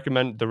I would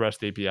recommend the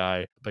REST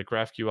API, but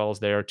GraphQL is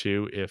there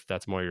too if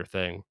that's more your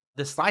thing.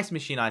 The Slice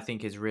Machine, I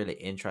think, is really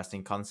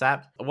interesting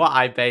concept. What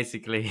I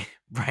basically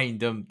brain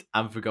dumped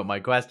and forgot my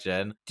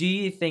question. Do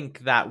you think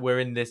that we're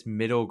in this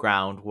middle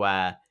ground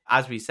where,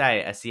 as we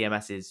say, a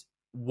CMS is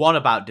one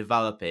about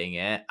developing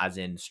it, as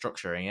in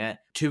structuring it,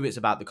 two, it's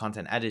about the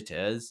content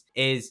editors,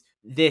 is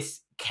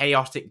this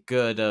chaotic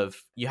good of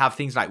you have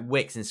things like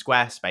Wix and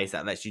Squarespace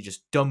that lets you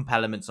just dump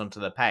elements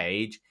onto the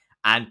page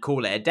and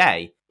call it a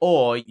day?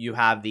 Or you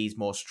have these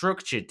more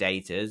structured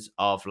datas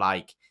of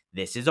like,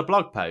 this is a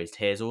blog post,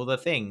 here's all the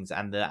things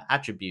and the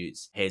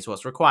attributes, here's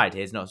what's required,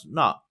 here's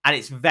not. And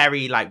it's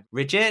very like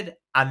rigid.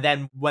 And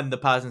then when the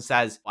person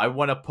says, I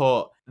want to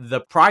put the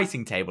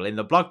pricing table in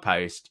the blog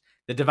post,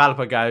 the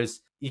developer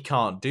goes, you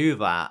can't do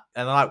that.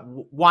 And they're like,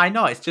 why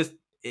not?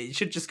 It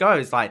should just go.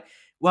 It's like,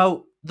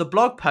 well, the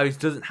blog post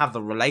doesn't have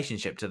the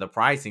relationship to the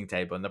pricing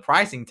table, and the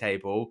pricing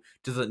table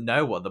doesn't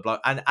know what the blog,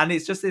 and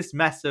it's just this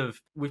mess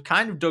of, we've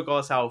kind of dug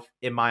ourselves,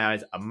 in my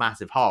eyes, a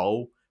massive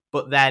hole.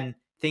 But then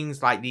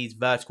things like these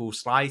vertical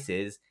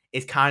slices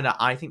is kind of,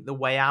 I think, the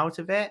way out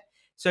of it.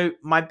 So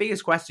my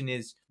biggest question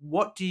is,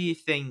 what do you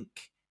think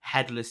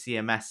headless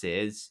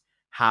CMSs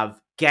have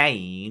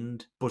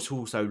gained but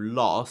also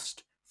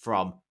lost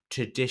from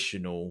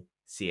traditional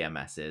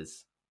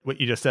CMSs? What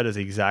you just said is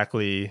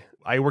exactly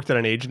I worked at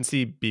an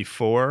agency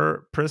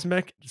before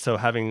Prismic. So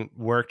having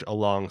worked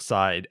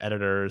alongside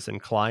editors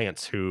and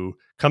clients who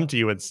come to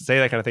you and say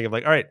that kind of thing of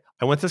like, all right,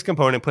 I want this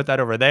component, put that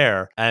over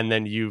there. And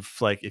then you've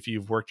like, if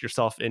you've worked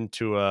yourself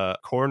into a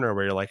corner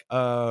where you're like,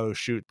 oh,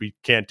 shoot, we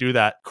can't do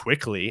that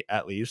quickly,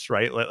 at least,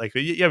 right? Like,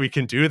 yeah, we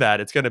can do that.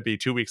 It's going to be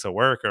 2 weeks of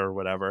work or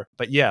whatever.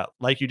 But yeah,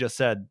 like you just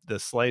said, the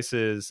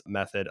slices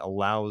method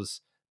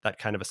allows that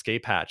kind of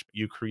escape hatch.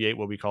 You create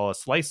what we call a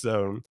slice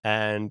zone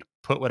and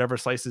put whatever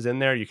slices in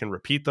there. You can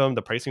repeat them,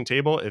 the pricing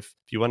table. If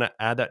you want to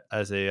add that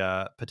as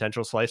a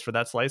potential slice for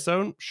that slice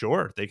zone,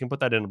 sure, they can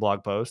put that in a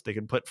blog post. They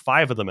can put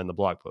 5 of them in the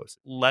blog post.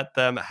 Let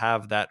them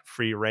have that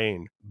free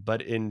reign.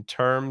 But in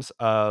terms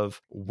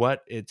of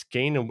what it's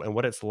gained and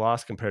what it's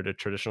lost compared to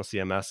traditional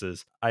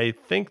CMSs, I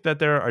think that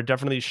there are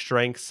definitely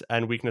strengths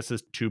and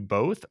weaknesses to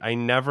both. I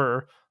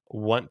never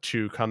want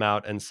to come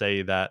out and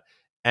say that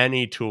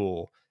any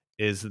tool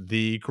is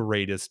the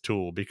greatest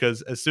tool,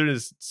 because as soon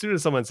as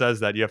someone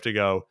says that, you have to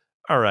go,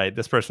 all right,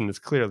 this person is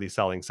clearly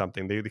selling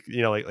something. They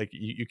like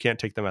you can't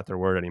take them at their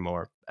word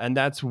anymore. And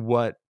that's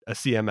what a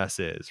CMS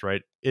is,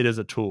 right? It is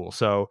a tool.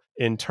 So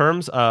in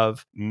terms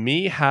of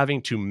me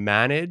having to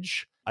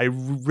manage, I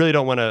really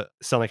don't want to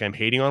sound like I'm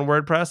hating on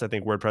WordPress. I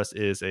think WordPress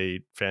is a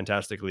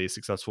fantastically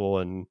successful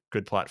and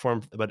good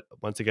platform, but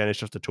once again, it's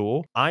just a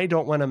tool. I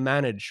don't want to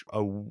manage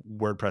a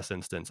WordPress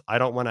instance. I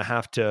don't want to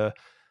have to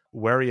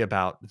worry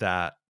about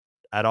that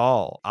at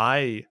all.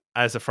 I,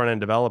 as a front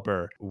end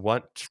developer,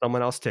 want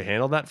someone else to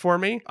handle that for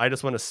me. I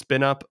just want to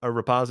spin up a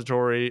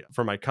repository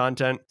for my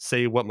content,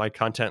 say what my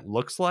content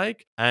looks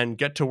like, and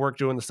get to work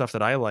doing the stuff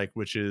that I like,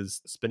 which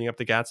is spinning up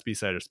the Gatsby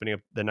site or spinning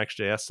up the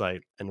Next.js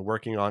site and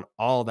working on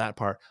all that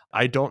part.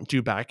 I don't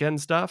do backend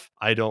stuff.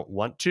 I don't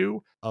want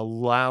to.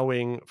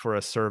 Allowing for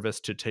a service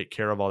to take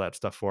care of all that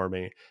stuff for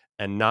me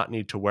and not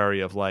need to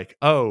worry of like,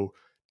 oh,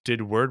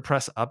 did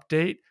WordPress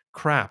update?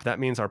 Crap, that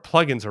means our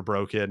plugins are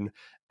broken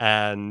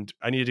and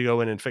I need to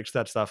go in and fix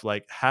that stuff.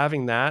 Like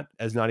having that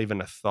as not even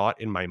a thought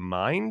in my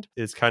mind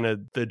is kind of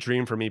the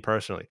dream for me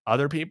personally.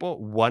 Other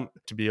people want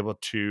to be able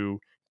to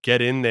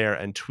get in there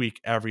and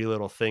tweak every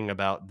little thing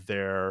about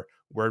their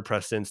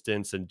WordPress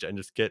instance and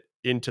just get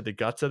into the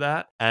guts of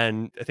that.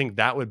 And I think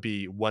that would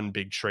be one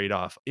big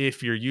trade-off.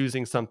 If you're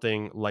using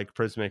something like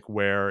Prismic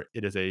where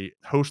it is a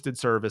hosted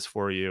service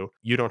for you,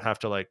 you don't have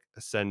to like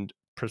send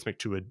Prismic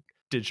to a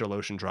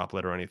DigitalOcean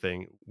droplet or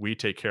anything. We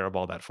take care of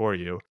all that for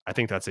you. I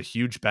think that's a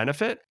huge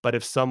benefit. But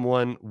if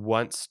someone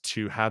wants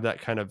to have that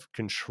kind of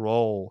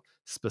control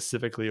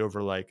specifically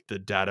over like the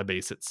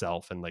database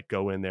itself and like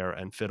go in there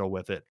and fiddle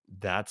with it,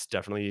 that's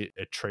definitely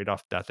a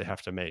trade-off that they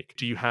have to make.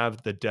 Do you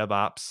have the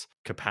DevOps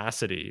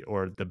capacity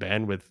or the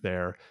bandwidth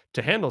there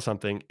to handle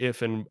something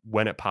if and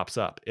when it pops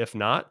up? If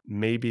not,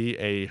 maybe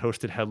a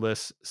hosted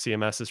headless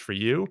CMS is for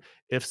you.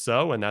 If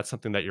so, and that's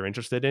something that you're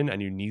interested in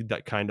and you need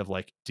that kind of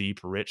like deep,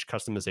 rich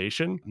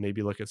customization,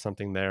 maybe look at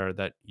something there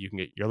that you can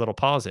get your little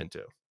paws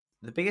into.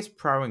 The biggest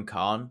pro and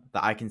con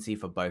that I can see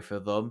for both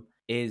of them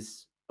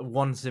is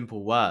one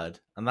simple word,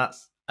 and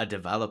that's a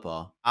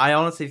developer. I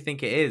honestly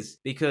think it is,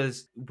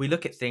 because we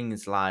look at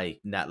things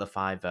like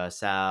Netlify,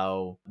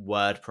 Vercel,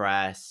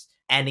 WordPress,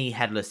 any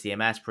headless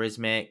CMS,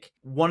 Prismic.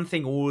 One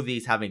thing all of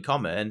these have in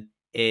common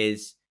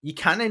is you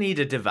kind of need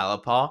a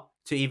developer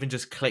to even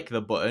just click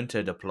the button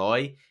to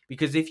deploy.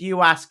 Because if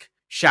you ask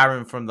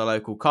Sharon from the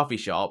local coffee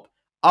shop,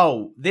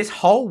 oh, this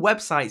whole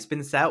website's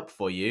been set up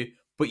for you,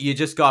 but you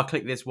just gotta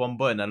click this one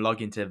button and log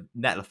into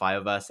Netlify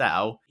or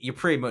Vercel, you're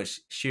pretty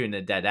much shooting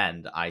a dead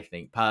end, I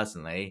think,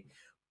 personally.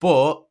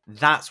 But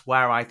that's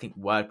where I think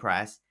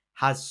WordPress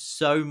has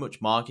so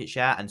much market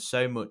share and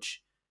so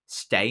much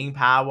staying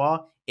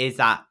power, is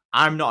that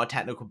I'm not a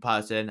technical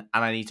person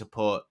and I need to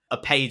put a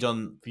page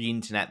on the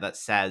internet that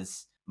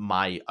says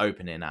my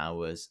opening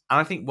hours. And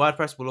I think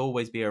WordPress will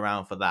always be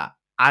around for that.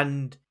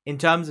 And in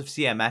terms of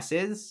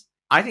CMSs,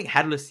 I think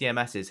headless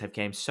CMSs have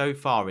came so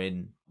far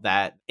in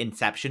their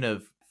inception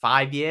of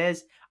 5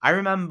 years. I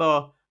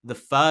remember the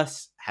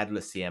first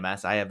headless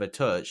CMS I ever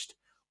touched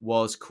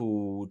was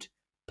called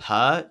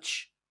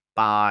Perch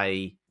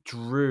by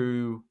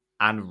Drew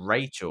and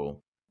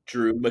Rachel.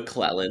 Drew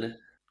McClellan.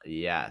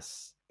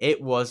 Yes.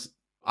 It was,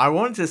 I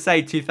wanted to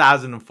say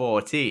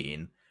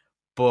 2014,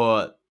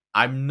 but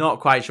I'm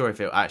not quite sure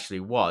if it actually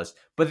was.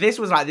 But this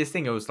was like this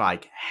thing. It was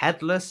like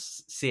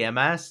headless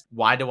CMS.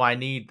 Why do I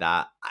need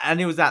that?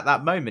 And it was at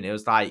that moment. It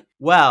was like,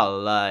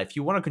 well, if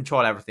you want to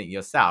control everything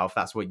yourself,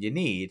 that's what you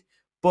need.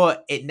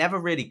 But it never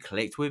really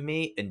clicked with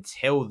me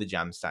until the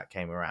Jamstack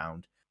came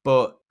around.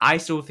 But I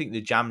still think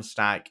the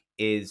Jamstack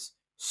is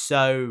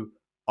so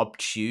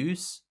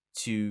obtuse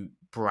to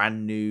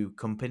brand new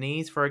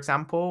companies, for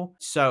example.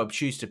 So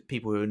obtuse to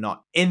people who are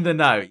not in the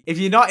know. If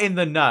you're not in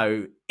the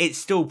know, it's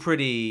still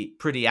pretty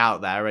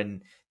out there.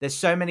 And there's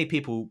so many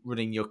people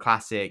running your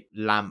classic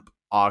LAMP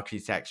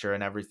architecture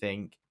and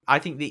everything. I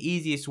think the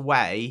easiest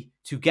way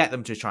to get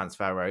them to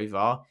transfer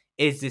over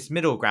is this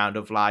middle ground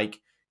of like,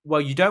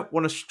 well, you don't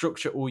want to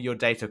structure all your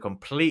data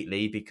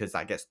completely because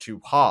that gets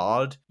too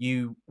hard.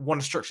 You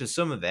want to structure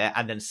some of it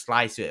and then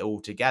slice it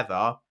all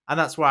together. And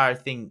that's why I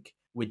think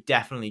we're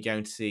definitely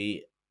going to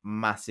see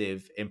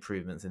massive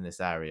improvements in this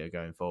area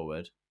going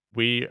forward.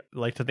 We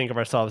like to think of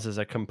ourselves as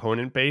a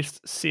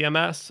component-based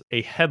CMS,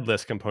 a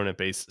headless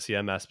component-based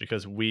CMS,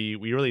 because we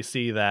really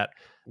see that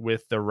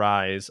with the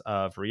rise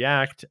of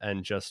React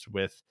and just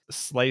with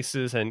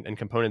slices and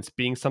components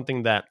being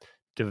something that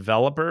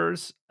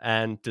developers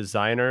and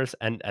designers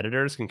and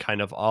editors can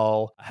kind of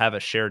all have a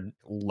shared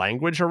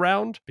language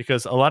around.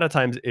 Because a lot of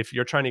times, if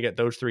you're trying to get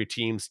those three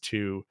teams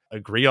to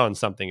agree on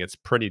something, it's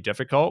pretty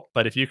difficult.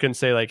 But if you can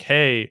say, like,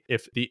 hey,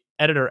 if the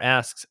editor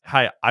asks,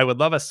 hi, I would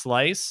love a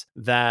slice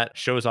that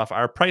shows off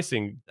our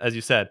pricing, as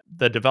you said,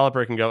 the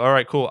developer can go, all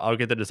right, cool, I'll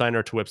get the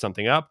designer to whip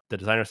something up. The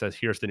designer says,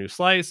 here's the new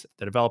slice.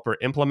 The developer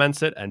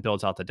implements it and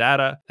builds out the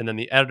data. And then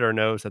the editor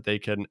knows that they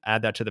can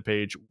add that to the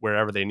page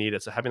wherever they need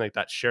it. So having like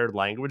that shared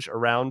language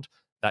around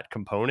that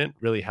component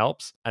really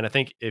helps. And I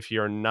think if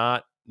you're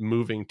not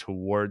moving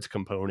towards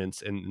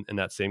components in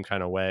that same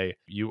kind of way,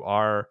 you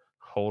are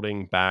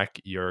holding back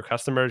your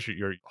customers.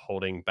 You're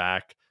holding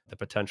back the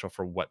potential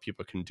for what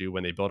people can do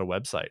when they build a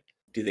website.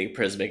 Do you think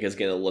Prismic is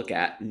going to look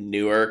at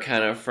newer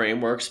kind of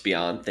frameworks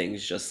beyond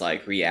things just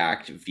like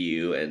React,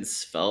 Vue, and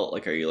Svelte?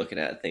 Like, are you looking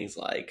at things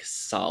like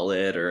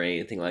Solid or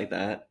anything like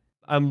that?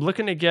 I'm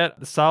looking to get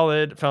the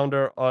Solid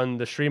founder on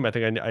the stream. I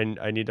think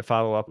I need to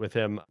follow up with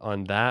him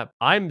on that.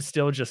 I'm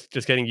still just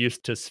getting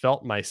used to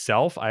Svelte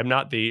myself. I'm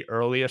not the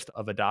earliest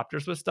of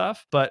adopters with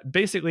stuff, but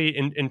basically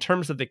in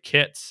terms of the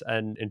kits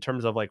and in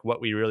terms of like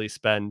what we really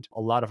spend a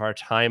lot of our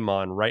time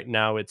on right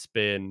now, it's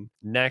been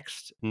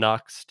Next,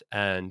 Nuxt,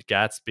 and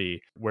Gatsby.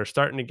 We're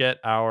starting to get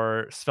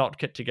our Svelte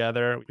kit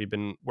together. We've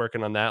been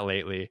working on that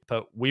lately,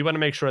 but we want to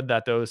make sure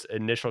that those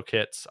initial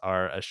kits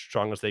are as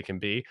strong as they can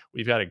be.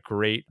 We've got a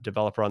great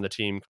developer on the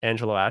team,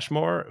 Angelo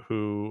Ashmore,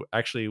 who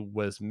actually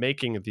was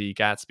making the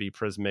Gatsby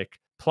Prismic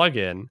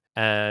plugin,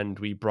 and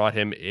we brought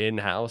him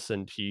in-house,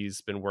 and he's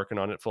been working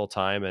on it full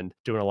time and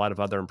doing a lot of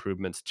other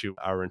improvements to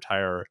our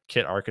entire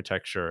kit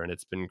architecture. And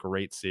it's been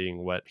great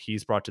seeing what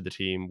he's brought to the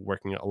team,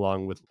 working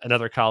along with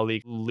another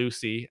colleague,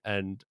 Lucy,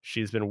 and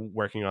she's been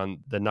working on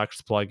the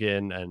Nuxt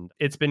plugin. And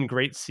it's been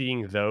great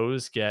seeing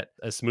those get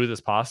as smooth as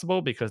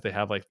possible because they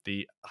have like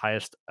the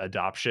highest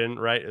adoption,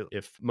 right?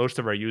 If most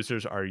of our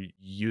users are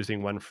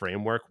using one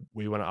framework,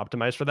 we want to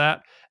optimize for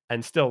that.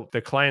 And still,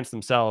 the clients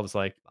themselves,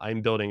 like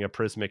I'm building a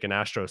Prismic and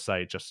Astro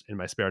site just in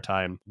my spare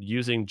time.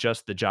 Using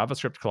just the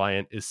JavaScript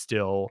client is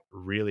still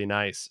really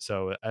nice.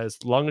 So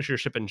as long as you're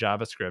shipping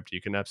JavaScript, you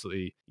can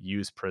absolutely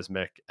use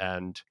Prismic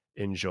and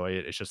enjoy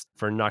it. It's just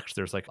for Nuxt,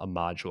 there's like a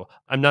module.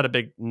 I'm not a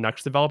big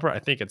Nuxt developer. I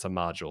think it's a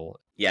module.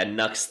 Yeah,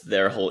 Nuxt,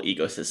 their whole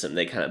ecosystem,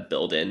 they kind of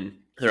build in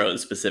their own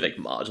specific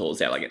modules.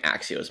 They have like an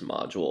Axios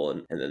module,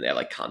 and then they have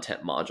like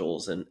content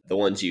modules. And the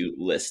ones you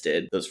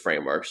listed, those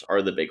frameworks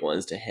are the big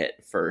ones to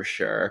hit for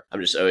sure.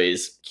 I'm just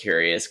always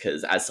curious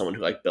because as someone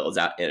who like builds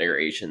out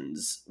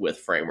integrations with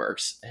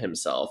frameworks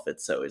himself,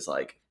 it's always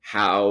like,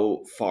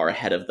 how far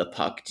ahead of the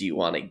puck do you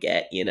want to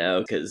get, you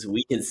know? Because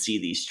we can see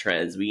these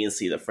trends, we can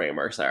see the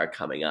frameworks that are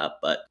coming up,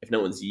 but if no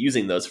one's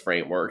using those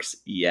frameworks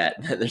yet,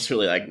 then there's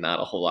really like not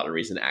a whole lot of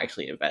reason to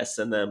actually invest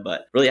in them.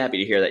 But really happy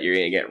to hear that you're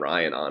going to get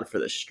Ryan on for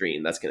the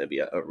stream. That's going to be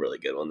a really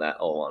good one that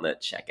I'll want to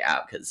check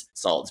out because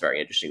Solid's very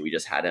interesting. We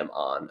just had him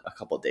on a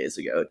couple days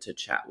ago to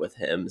chat with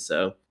him,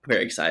 so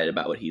very excited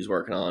about what he's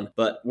working on.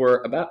 But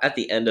we're about at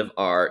the end of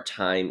our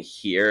time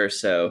here,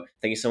 so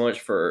thank you so much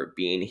for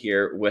being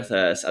here with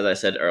us. As I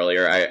said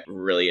earlier, I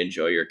really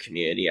enjoy your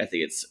community. I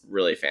think it's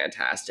really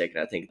fantastic,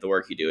 and I think the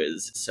work you do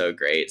is so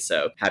great.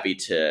 So happy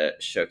to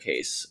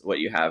showcase what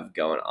you have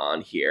going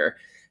on here.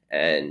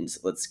 And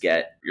let's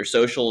get your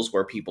socials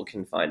where people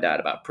can find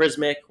out about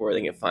Prismic, where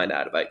they can find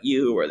out about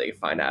you, where they can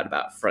find out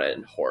about Front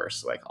End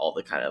Horse, like all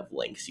the kind of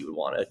links you would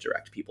want to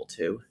direct people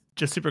to.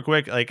 Just super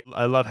quick, like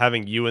I love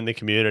having you in the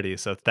community,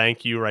 so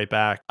thank you right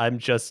back. I'm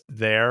just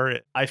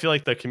there. I feel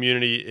like the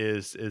community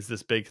is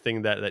this big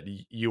thing that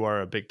you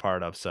are a big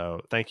part of,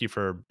 so thank you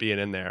for being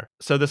in there.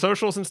 So the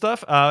socials and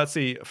stuff, let's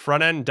see,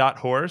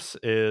 frontend.horse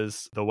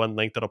is the one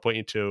link that'll point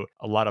you to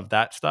a lot of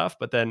that stuff,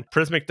 but then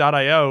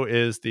prismic.io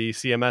is the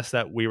CMS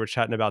that we were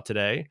chatting about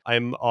today.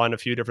 I'm on a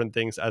few different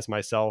things as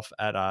myself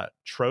at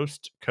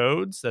Trost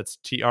Codes, that's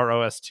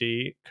TROST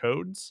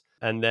Codes,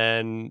 and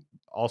then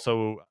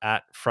also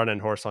at Front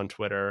End Horse on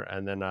Twitter.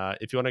 And then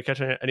if you want to catch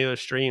any of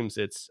those streams,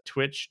 it's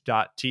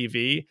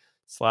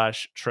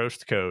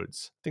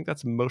twitch.tv/trostcodes. I think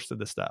that's most of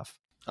the stuff.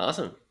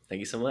 Awesome. Thank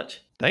you so much.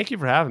 Thank you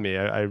for having me.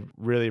 I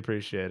really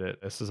appreciate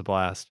it. This was a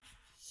blast.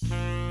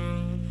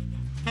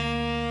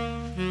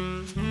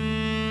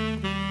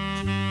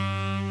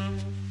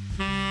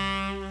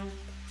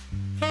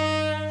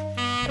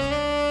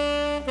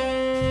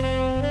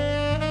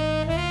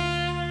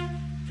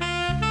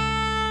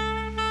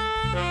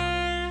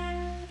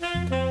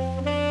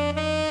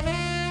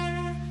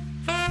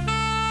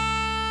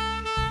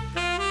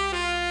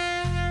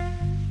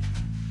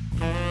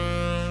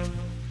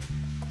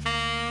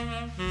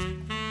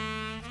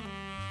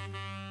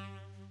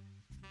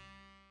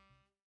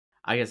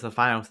 I guess the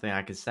final thing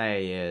I could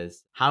say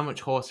is, how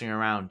much horsing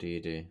around do you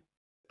do?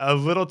 a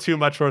little too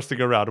much horse to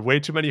go around. Way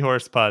too many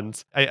horse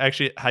puns. I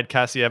actually had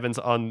Cassie Evans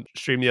on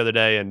stream the other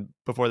day, and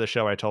before the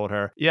show, I told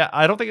her, yeah,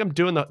 I don't think I'm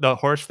doing the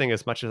horse thing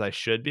as much as I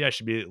should be. I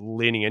should be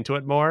leaning into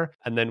it more.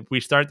 And then we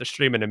start the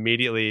stream, and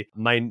immediately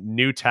my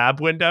new tab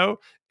window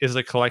is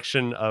a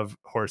collection of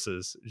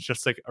horses. It's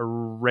just like a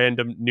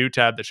random new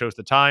tab that shows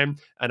the time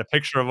and a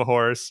picture of a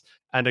horse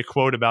and a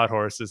quote about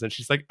horses. And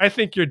she's like, I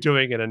think you're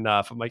doing it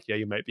enough. I'm like, yeah,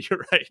 you might be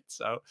right.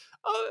 So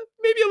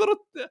maybe a little,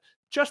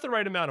 just the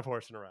right amount of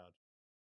horsing around.